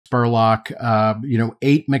Spurlock,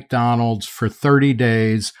 ate McDonald's for 30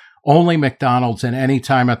 days, only McDonald's, and any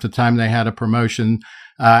time at the time they had a promotion,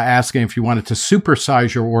 asking if you wanted to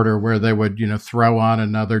supersize your order, where they would, throw on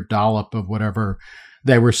another dollop of whatever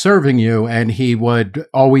they were serving you. And he would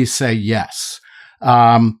always say yes.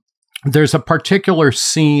 There's a particular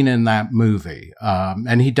scene in that movie,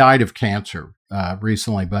 and he died of cancer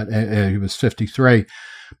recently, but he was 53.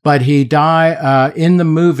 But he died in the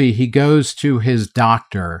movie. He goes to his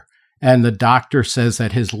doctor, and the doctor says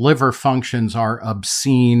that his liver functions are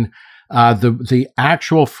obscene. The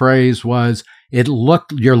actual phrase was,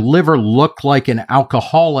 your liver looked like an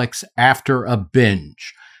alcoholic's after a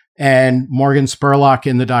binge. And Morgan Spurlock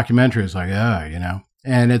in the documentary is like,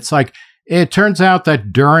 and it's like, it turns out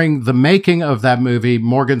that during the making of that movie,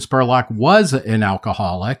 Morgan Spurlock was an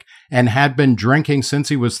alcoholic and had been drinking since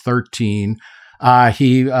he was 13.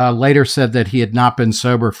 He later said that he had not been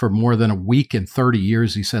sober for more than a week in 30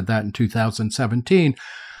 years. He said that in 2017.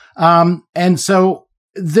 And so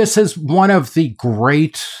this is one of the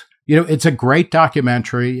great, it's a great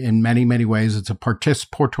documentary in many, many ways. It's a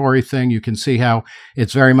participatory thing. You can see how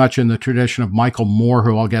it's very much in the tradition of Michael Moore,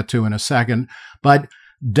 who I'll get to in a second. But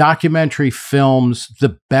documentary films,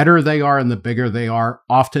 the better they are and the bigger they are,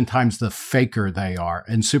 oftentimes the faker they are.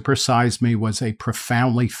 And Super Size Me was a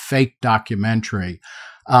profoundly fake documentary.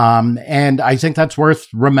 And I think that's worth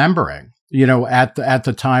remembering, at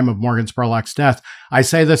the time of Morgan Spurlock's death. I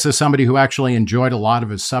say this as somebody who actually enjoyed a lot of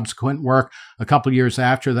his subsequent work. A couple of years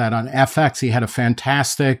after that on FX, he had a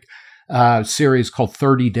fantastic series called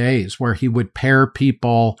 30 Days, where he would pair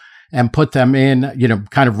people and put them in,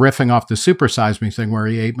 kind of riffing off the Super Size Me thing, where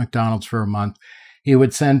he ate McDonald's for a month. He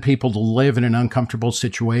would send people to live in an uncomfortable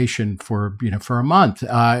situation for a month.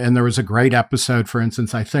 And there was a great episode, for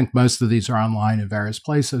instance, I think most of these are online in various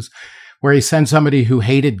places, where he sent somebody who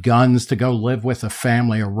hated guns to go live with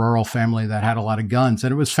a rural family that had a lot of guns.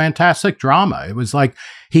 And it was fantastic drama. It was like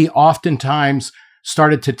he oftentimes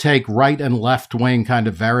started to take right and left wing kind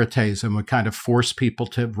of verities and would kind of force people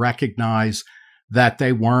to recognize that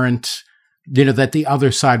they weren't, that the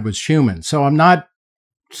other side was human. So I'm not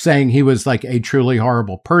saying he was like a truly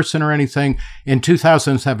horrible person or anything. In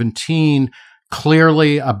 2017,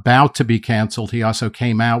 clearly about to be canceled, he also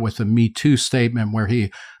came out with a Me Too statement where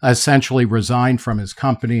he essentially resigned from his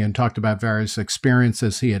company and talked about various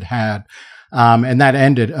experiences he had had. And that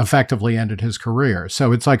effectively ended his career.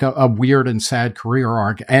 So it's like a weird and sad career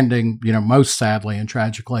arc ending, most sadly and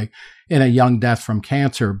tragically in a young death from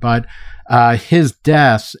cancer. But his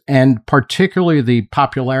death, and particularly the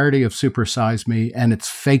popularity of Super Size Me and its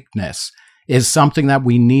fakeness, is something that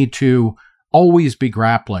we need to always be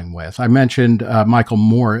grappling with. I mentioned Michael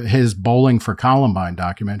Moore. His Bowling for Columbine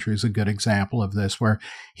documentary is a good example of this, where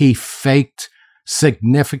he faked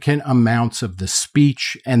significant amounts of the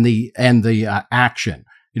speech and the action,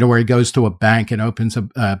 where he goes to a bank and opens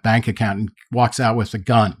a bank account and walks out with a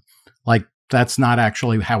gun. Like, that's not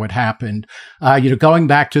actually how it happened. Going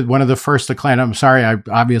back to one of the first I'm sorry, I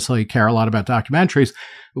obviously care a lot about documentaries.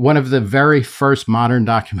 One of the very first modern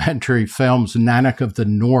documentary films, Nanak of the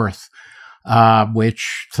North,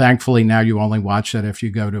 which thankfully now you only watch that if you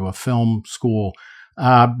go to a film school.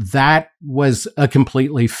 That was a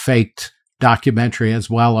completely faked documentary as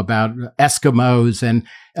well, about Eskimos and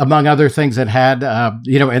among other things that had,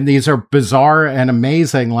 and these are bizarre and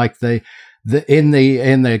amazing, like in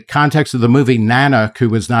the context of the movie Nanak, who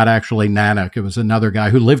was not actually Nanak. It was another guy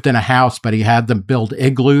who lived in a house, but he had them build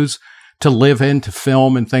igloos to live in, to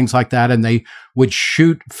film and things like that. And they would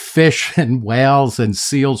shoot fish and whales and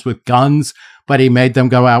seals with guns, but he made them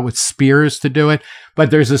go out with spears to do it.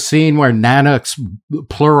 But there's a scene where Nanak's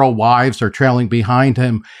plural wives are trailing behind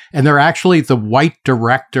him, and they're actually the white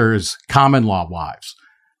director's common law wives.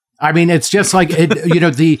 I mean, it's just like,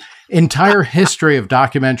 the entire history of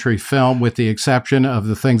documentary film, with the exception of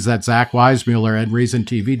the things that Zach Weissmuller and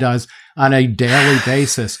ReasonTV does on a daily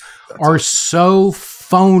basis, are so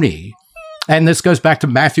phony. And this goes back to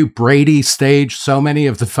Matthew Brady staged so many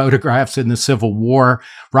of the photographs in the Civil War.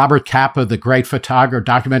 Robert Capa, the great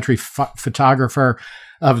documentary photographer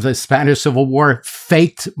of the Spanish Civil War,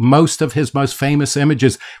 faked most of his most famous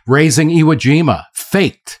images. Raising Iwo Jima,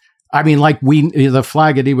 faked. I mean, like the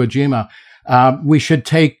flag at Iwo Jima. We should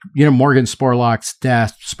take, Morgan Spurlock's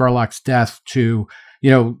death to,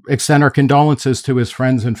 extend our condolences to his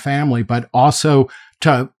friends and family, but also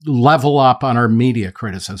to level up on our media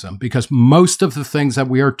criticism, because most of the things that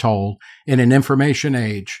we are told in an information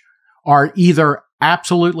age are either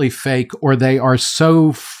absolutely fake or they are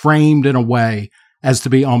so framed in a way as to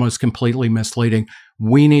be almost completely misleading.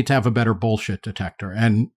 We need to have a better bullshit detector.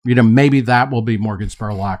 And, maybe that will be Morgan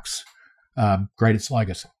Spurlock's greatest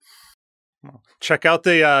legacy. Check out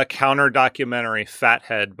the counter documentary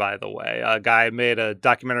Fathead, by the way. A guy made a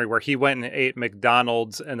documentary where he went and ate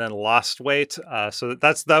McDonald's and then lost weight. So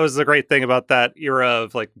that was the great thing about that era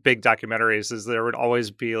of like big documentaries, is there would always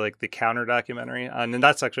be like the counter documentary. And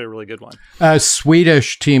that's actually a really good one. A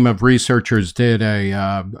Swedish team of researchers did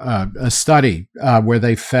a study where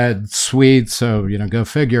they fed Swedes, so, go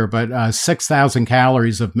figure, but 6,000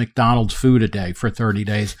 calories of McDonald's food a day for 30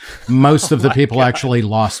 days. Most of the people actually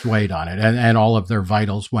lost weight on it, and all of their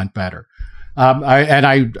vitals went better.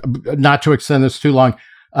 I not to extend this too long,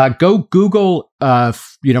 go Google,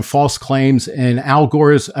 false claims in Al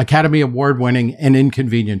Gore's Academy Award-winning An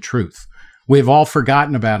Inconvenient Truth. We've all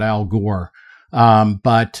forgotten about Al Gore,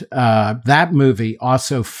 but that movie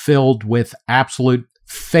also filled with absolute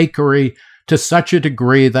fakery to such a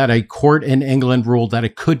degree that a court in England ruled that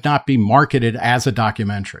it could not be marketed as a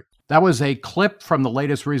documentary. That was a clip from the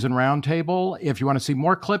latest Reason Roundtable. If you want to see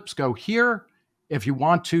more clips, go here. If you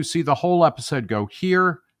want to see the whole episode, go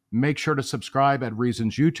here. Make sure to subscribe at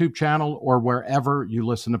Reason's YouTube channel or wherever you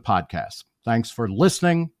listen to podcasts. Thanks for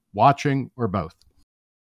listening, watching, or both.